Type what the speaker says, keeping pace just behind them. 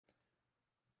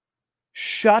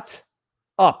Shut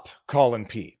up, Colin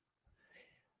P.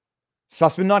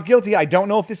 Sussman not guilty. I don't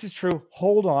know if this is true.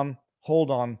 Hold on.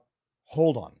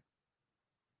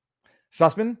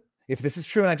 Sussman, if this is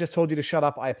true and I just told you to shut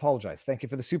up, I apologize. Thank you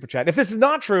for the super chat. If this is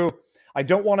not true, I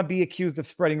don't want to be accused of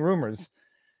spreading rumors.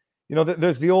 You know,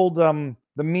 there's the old, the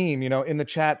meme, you know, in the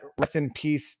chat, rest in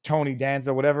peace, Tony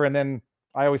Danza, whatever. And then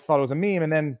I always thought it was a meme.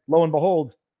 And then lo and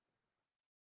behold,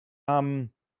 someone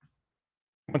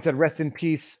said, rest in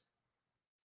peace.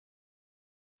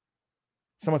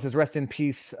 Someone says, rest in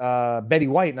peace, Betty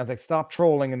White. And I was like, stop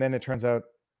trolling. And then it turns out,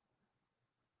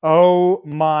 oh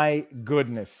my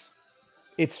goodness.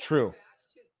 It's true.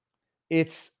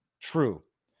 It's true.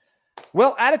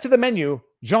 Well, added to the menu,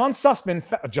 Michael Sussman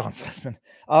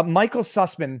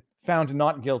found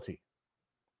not guilty.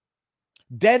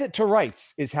 Dead to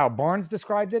rights is how Barnes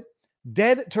described it.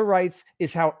 Dead to rights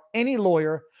is how any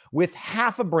lawyer with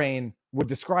half a brain would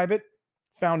describe it.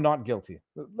 Found not guilty.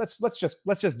 Let's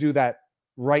just do that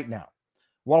right now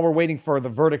while we're waiting for the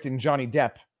verdict in Johnny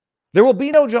Depp. There will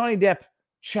be no Johnny Depp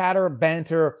chatter,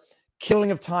 banter,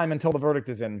 killing of time until the verdict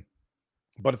is in.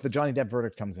 But if the Johnny Depp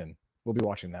verdict comes in, we'll be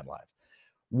watching that live.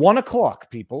 1 o'clock,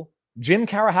 people. Jim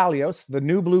Karahalios, the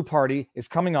New Blue Party, is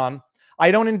coming on. I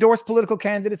don't endorse political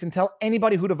candidates and tell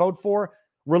anybody who to vote for.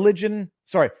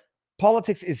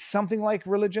 Politics is something like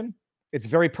religion. It's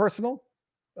very personal.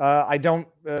 I don't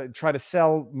try to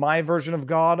sell my version of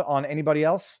God on anybody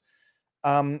else.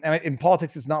 And in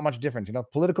politics, it's not much different. You know,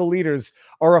 political leaders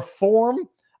are a form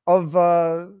of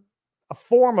a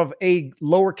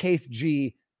lowercase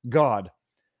g God.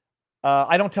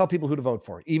 I don't tell people who to vote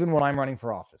for, even when I'm running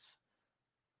for office.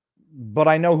 But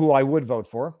I know who I would vote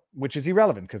for, which is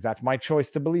irrelevant because that's my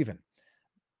choice to believe in.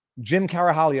 Jim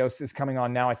Karahalios is coming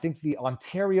on now. I think the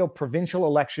Ontario provincial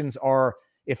elections are,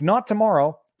 if not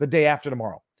tomorrow, the day after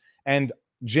tomorrow. And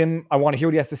Jim, I want to hear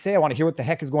what he has to say. I want to hear what the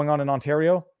heck is going on in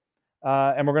Ontario.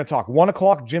 And we're going to talk. 1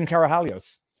 o'clock, Jim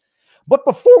Karahalios. But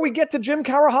before we get to Jim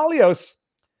Karahalios,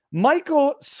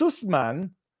 Michael Sussman,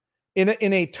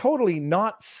 in a totally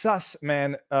not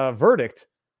Sussman verdict,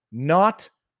 not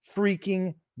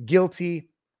freaking guilty,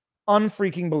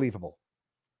 unfreaking believable.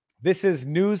 This is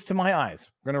news to my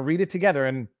eyes. We're going to read it together.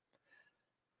 And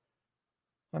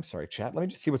I'm sorry, chat. Let me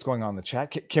just see what's going on in the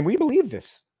chat. Can we believe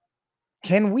this?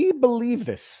 Can we believe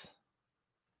this?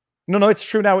 No, it's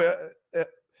true now.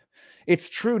 It's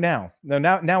true now. No,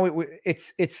 now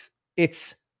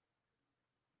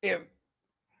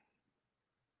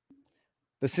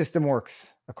the system works,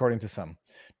 according to some.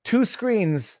 2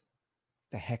 screens.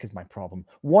 The heck is my problem?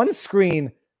 1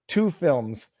 screen, 2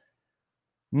 films.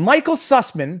 Michael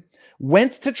Sussman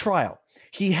went to trial.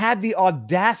 He had the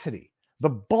audacity, the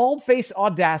bald-faced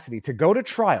audacity to go to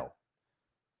trial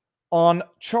on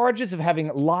charges of having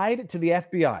lied to the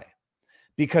FBI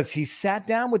because he sat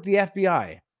down with the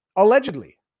FBI,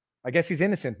 allegedly. I guess he's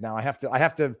innocent now. I have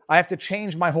to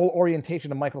change my whole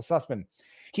orientation of Michael Sussman.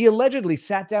 He allegedly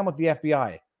sat down with the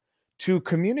FBI to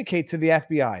communicate to the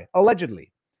FBI,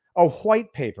 allegedly, a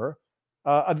white paper,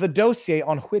 the dossier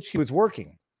on which he was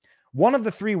working. One of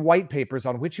the 3 white papers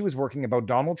on which he was working about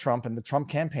Donald Trump and the Trump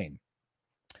campaign.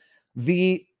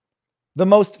 The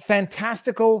most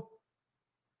fantastical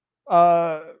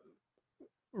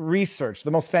research,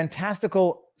 the most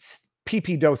fantastical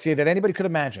PP dossier that anybody could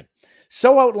imagine.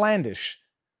 So outlandish.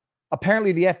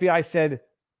 Apparently, the FBI said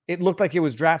it looked like it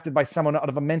was drafted by someone out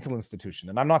of a mental institution.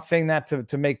 And I'm not saying that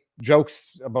to make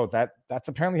jokes about that. That's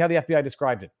apparently how the FBI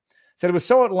described it. Said it was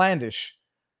so outlandish,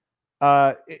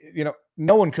 no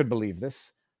one could believe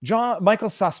this. Michael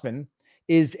Sussman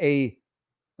is an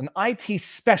IT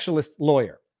specialist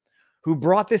lawyer who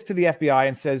brought this to the FBI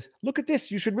and says, look at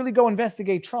this, you should really go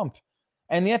investigate Trump.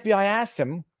 And the FBI asked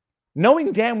him,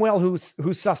 knowing damn well who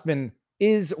Sussman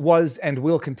is, was, and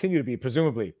will continue to be,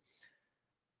 presumably.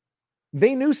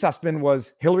 They knew Sussman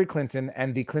was Hillary Clinton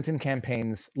and the Clinton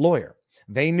campaign's lawyer.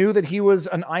 They knew that he was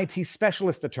an IT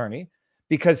specialist attorney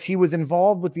because he was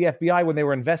involved with the FBI when they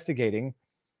were investigating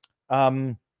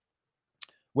the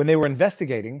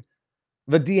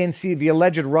DNC, the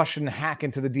alleged Russian hack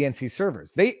into the DNC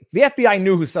servers. The FBI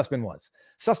knew who Sussman was.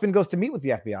 Sussman goes to meet with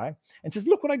the FBI and says,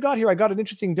 look what I got here. I got an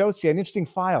interesting dossier, an interesting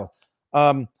file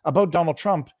about Donald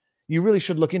Trump. You really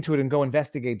should look into it and go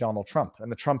investigate Donald Trump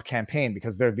and the Trump campaign,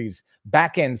 because there are these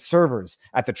back-end servers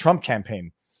at the Trump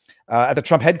campaign, at the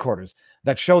Trump headquarters,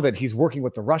 that show that he's working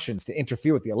with the Russians to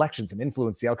interfere with the elections and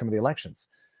influence the outcome of the elections.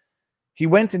 He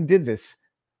went and did this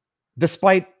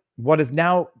despite what is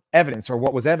now evidence, or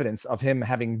what was evidence of him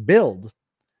having billed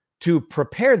to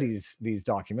prepare these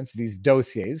documents, these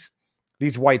dossiers,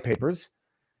 these white papers.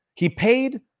 He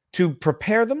paid to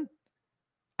prepare them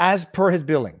as per his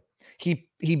billing.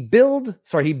 he billed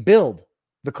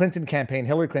the Clinton campaign,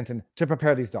 Hillary Clinton, to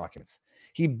prepare these documents.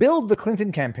 He billed the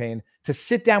Clinton campaign to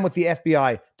sit down with the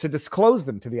FBI, to disclose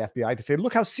them to the FBI, to say,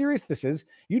 look how serious this is.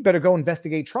 You'd better go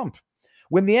investigate Trump.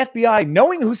 When the FBI,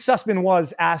 knowing who Sussman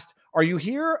was, asked, are you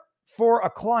here for a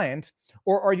client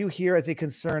or are you here as a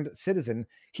concerned citizen?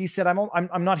 He said,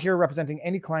 I'm not here representing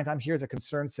any client. I'm here as a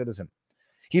concerned citizen.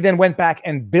 He then went back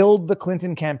and billed the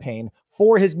Clinton campaign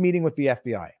for his meeting with the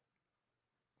FBI.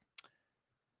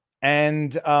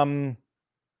 And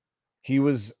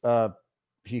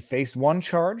he faced one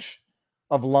charge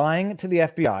of lying to the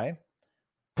FBI,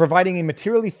 providing a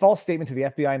materially false statement to the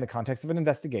FBI in the context of an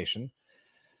investigation,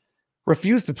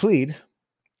 refused to plead,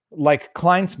 like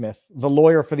Kleinsmith, the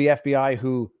lawyer for the FBI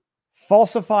who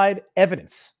falsified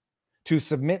evidence to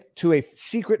submit to a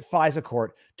secret FISA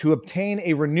court to obtain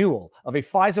a renewal of a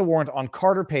FISA warrant on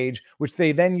Carter Page, which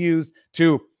they then used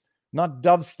to not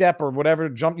dovestep or whatever,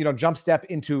 jump step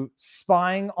into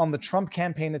spying on the Trump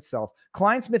campaign itself.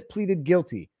 Kleinsmith pleaded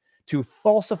guilty to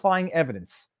falsifying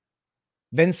evidence,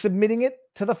 then submitting it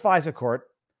to the FISA court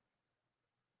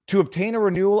to obtain a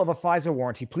renewal of a FISA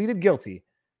warrant. He pleaded guilty,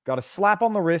 got a slap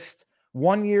on the wrist,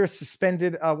 1 year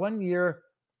suspended, 1 year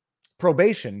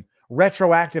probation,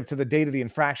 retroactive to the date of the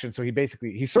infraction. So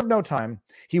he served no time.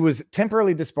 He was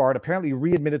temporarily disbarred, apparently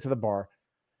readmitted to the bar.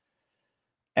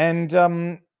 And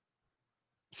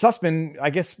Sussman, I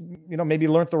guess, maybe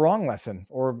learned the wrong lesson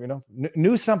or,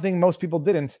 knew something most people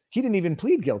didn't. He didn't even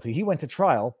plead guilty. He went to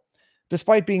trial,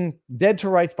 despite being dead to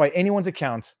rights by anyone's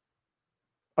account,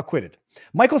 acquitted.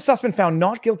 Michael Sussman found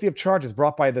not guilty of charges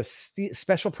brought by the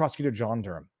special prosecutor John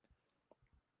Durham.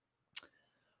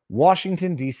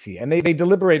 Washington, D.C. And they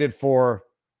deliberated for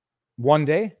 1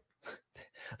 day.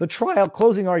 The trial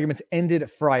closing arguments ended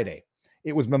Friday.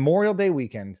 It was Memorial Day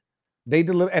weekend. The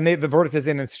verdict is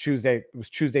in. It's Tuesday. It was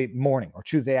Tuesday morning or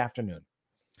Tuesday afternoon.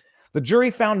 The jury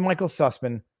found Michael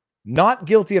Sussman not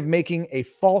guilty of making a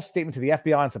false statement to the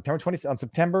FBI on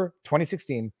September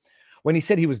 2016, when he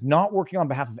said he was not working on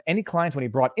behalf of any client when he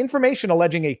brought information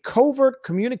alleging a covert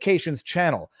communications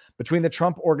channel between the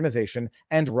Trump organization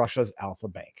and Russia's Alpha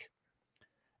Bank.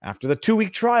 After the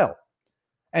 2-week trial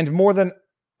and more than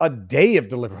a day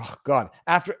of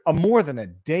after more than a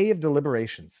day of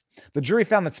deliberations, the jury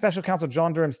found that special counsel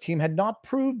John Durham's team had not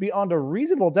proved beyond a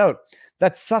reasonable doubt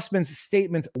that Sussman's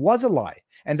statement was a lie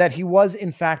and that he was,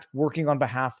 in fact, working on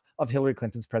behalf of Hillary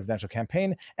Clinton's presidential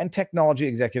campaign and technology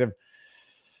executive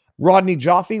Rodney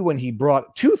Joffe when he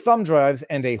brought 2 thumb drives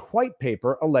and a white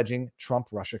paper alleging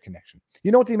Trump-Russia connection.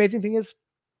 You know what the amazing thing is?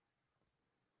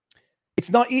 It's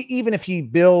not even if he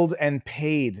billed and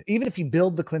paid, even if he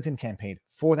billed the Clinton campaign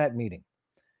for that meeting,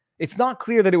 it's not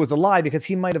clear that it was a lie because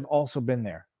he might have also been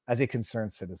there as a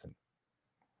concerned citizen.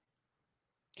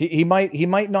 He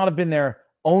might not have been there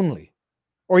only,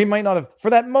 or he might not have,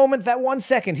 for that moment, that 1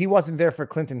 second, he wasn't there for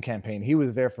Clinton campaign. He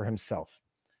was there for himself.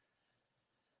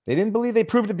 They didn't believe they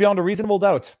proved it beyond a reasonable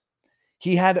doubt.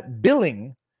 He had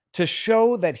billing to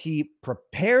show that he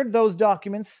prepared those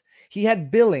documents. He had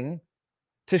billing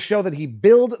to show that he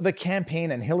billed the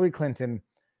campaign and Hillary Clinton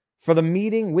for the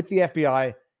meeting with the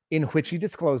FBI in which he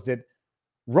disclosed it.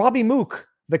 Robbie Mook,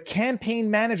 the campaign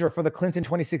manager for the Clinton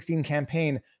 2016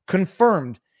 campaign,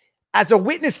 confirmed as a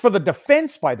witness for the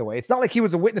defense, by the way. It's not like he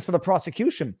was a witness for the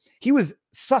prosecution. He was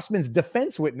Sussman's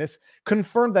defense witness,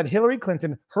 confirmed that Hillary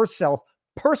Clinton herself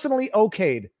personally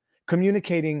okayed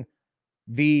communicating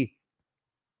the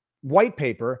white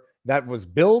paper that was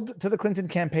billed to the Clinton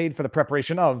campaign for the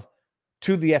preparation of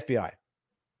to the FBI.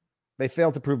 They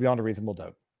failed to prove beyond a reasonable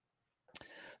doubt.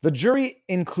 The jury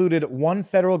included one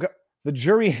federal the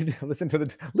jury listen to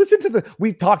the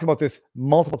we talked about this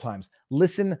multiple times.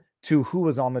 Listen to who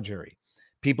was on the jury.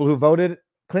 People who voted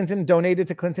Clinton, donated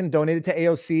to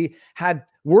AOC, had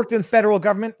worked in federal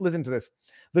government. Listen to this.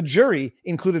 The jury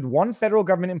included one federal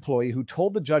government employee who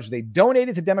told the judge they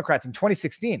donated to Democrats in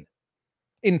 2016.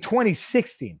 In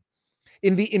 2016,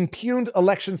 in the impugned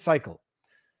election cycle.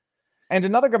 And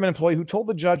another government employee who told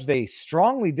the judge they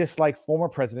strongly dislike former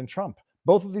President Trump.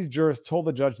 Both of these jurors told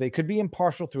the judge they could be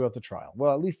impartial throughout the trial.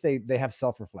 Well, at least they have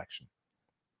self-reflection.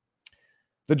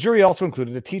 The jury also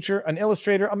included a teacher, an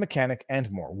illustrator, a mechanic,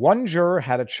 and more. One juror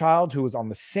had a child who was on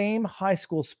the same high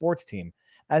school sports team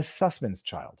as Sussman's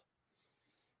child.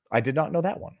 I did not know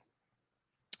that one.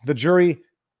 The jury,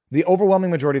 the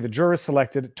overwhelming majority of the jurors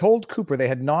selected, told Cooper they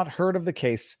had not heard of the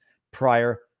case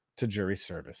prior to jury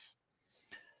service.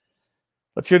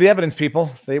 Let's hear the evidence, people.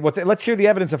 Let's hear the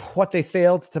evidence of what they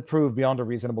failed to prove beyond a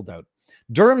reasonable doubt.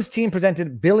 Durham's team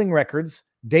presented billing records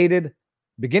dated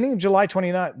beginning July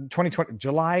 29,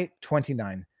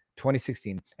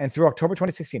 2016 and through October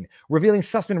 2016, revealing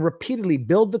Sussman repeatedly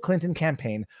billed the Clinton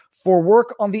campaign for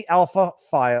work on the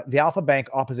Alpha Bank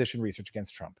opposition research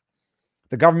against Trump.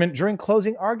 The government, during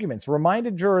closing arguments,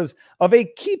 reminded jurors of a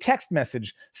key text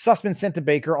message Sussman sent to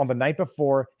Baker on the night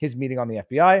before his meeting on the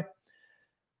FBI.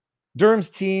 Durham's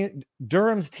team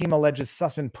alleges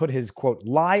Sussman put his, quote,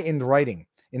 lie in writing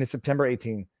in his September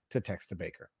 18 to text to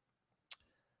Baker.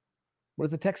 What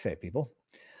does the text say, people?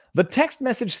 The text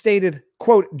message stated,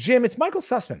 quote, Jim, it's Michael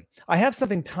Sussman. I have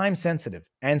something time sensitive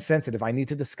I need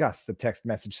to discuss, the text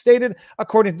message stated,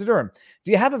 according to Durham.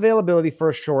 Do you have availability for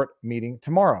a short meeting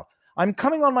tomorrow? I'm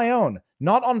coming on my own,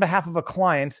 not on behalf of a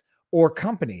client or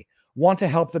company. Want to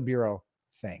help the Bureau?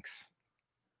 Thanks.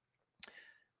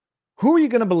 Who are you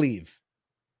going to believe?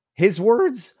 His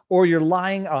words or your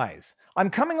lying eyes? I'm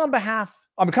coming not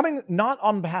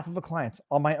on behalf of a client,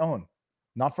 on my own.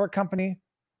 Not for a company,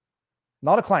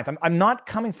 not a client. I'm not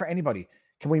coming for anybody.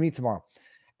 Can we meet tomorrow?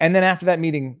 And then after that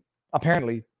meeting,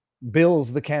 apparently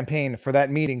bills the campaign for that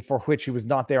meeting for which he was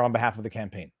not there on behalf of the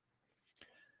campaign.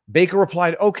 Baker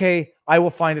replied, okay, I will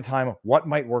find a time. What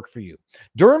might work for you?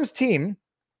 Durham's team,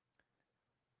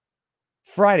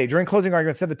 Friday, during closing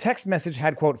arguments, said the text message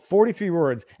had, quote, 43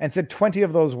 words and said 20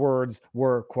 of those words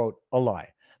were, quote, a lie.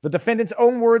 The defendant's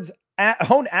own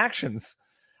actions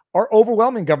are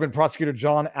overwhelming, government prosecutor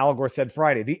John Algor said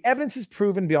Friday. The evidence is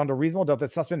proven beyond a reasonable doubt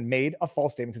that Sussman made a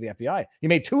false statement to the FBI. He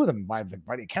made two of them by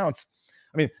the accounts.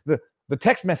 I mean, the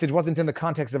text message wasn't in the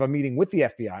context of a meeting with the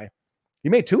FBI. He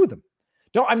made two of them.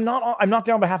 No, I'm not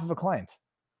there on behalf of a client.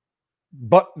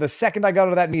 But the second I got out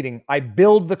of that meeting, I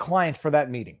billed the client for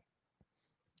that meeting.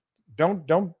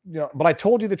 But I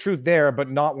told you the truth there,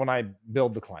 but not when I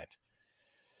billed the client.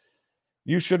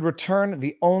 You should return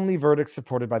the only verdict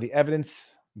supported by the evidence.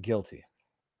 Guilty.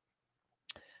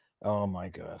 Oh my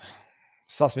God.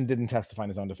 Sussman didn't testify in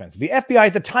his own defense. The FBI,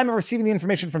 at the time of receiving the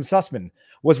information from Sussman,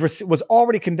 was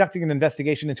already conducting an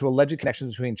investigation into alleged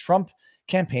connections between Trump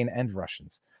campaign and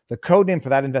Russians. The code name for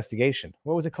that investigation,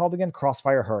 what was it called again?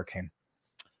 Crossfire Hurricane.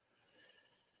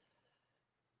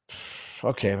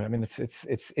 Okay, I mean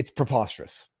it's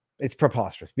preposterous. It's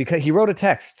preposterous because he wrote a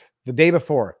text the day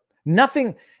before.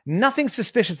 Nothing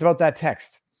suspicious about that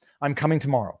text. I'm coming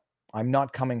tomorrow. I'm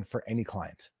not coming for any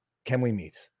client. Can we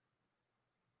meet?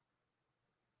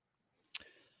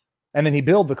 And then he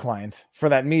billed the client for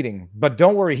that meeting. But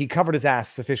don't worry, he covered his ass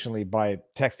sufficiently by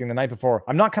texting the night before.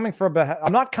 I'm not coming for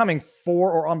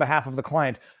or on behalf of the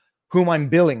client whom I'm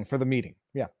billing for the meeting.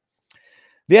 Yeah.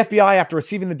 The FBI, after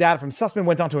receiving the data from Sussman,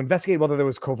 went on to investigate whether there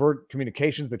was covert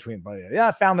communications between.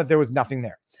 Found that there was nothing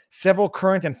there. Several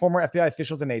current and former FBI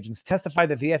officials and agents testified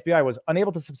that the FBI was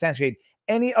unable to substantiate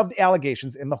any of the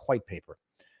allegations in the white paper.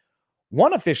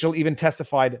 One official even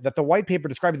testified that the white paper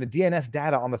describing the DNS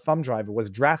data on the thumb drive was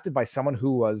drafted by someone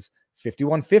who was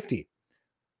 5150.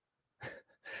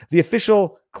 The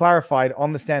official clarified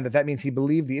on the stand that means he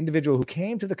believed the individual who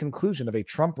came to the conclusion of a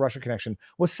Trump-Russia connection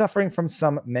was suffering from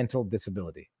some mental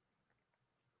disability.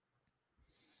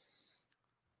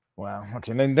 Wow.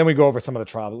 Okay. And then we go over some of the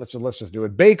trial. Let's just do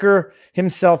it. Baker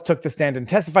himself took the stand and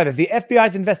testified that the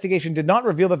FBI's investigation did not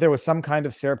reveal that there was some kind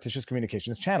of surreptitious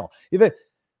communications channel.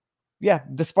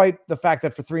 Despite the fact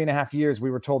that for 3.5 years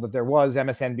we were told that there was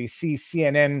MSNBC,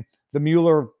 CNN, the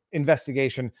Mueller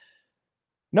investigation.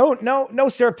 No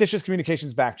surreptitious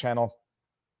communications back channel.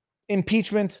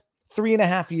 Impeachment,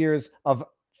 3.5 years of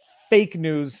fake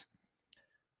news,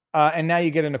 and now you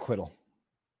get an acquittal.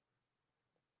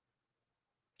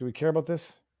 Do we care about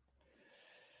this?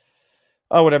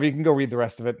 Oh, whatever. You can go read the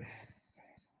rest of it.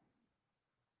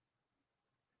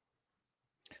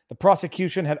 The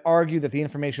prosecution had argued that the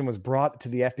information was brought to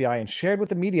the FBI and shared with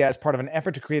the media as part of an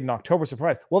effort to create an October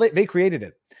surprise. Well, they created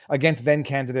it against then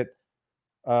candidate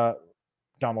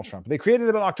Donald Trump. They created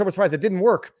an October surprise. It didn't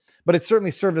work, but it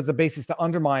certainly served as a basis to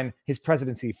undermine his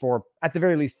presidency for, at the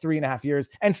very least, 3.5 years.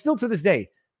 And still to this day,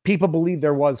 people believe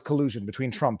there was collusion between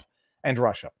Trump and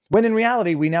Russia, when in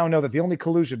reality, we now know that the only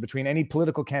collusion between any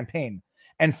political campaign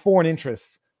and foreign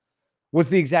interests was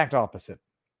the exact opposite.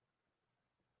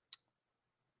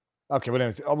 Okay, but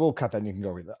anyways, we'll cut that and you can go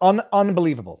read that.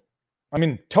 Unbelievable. I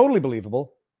mean, totally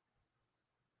believable,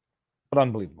 but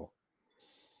unbelievable.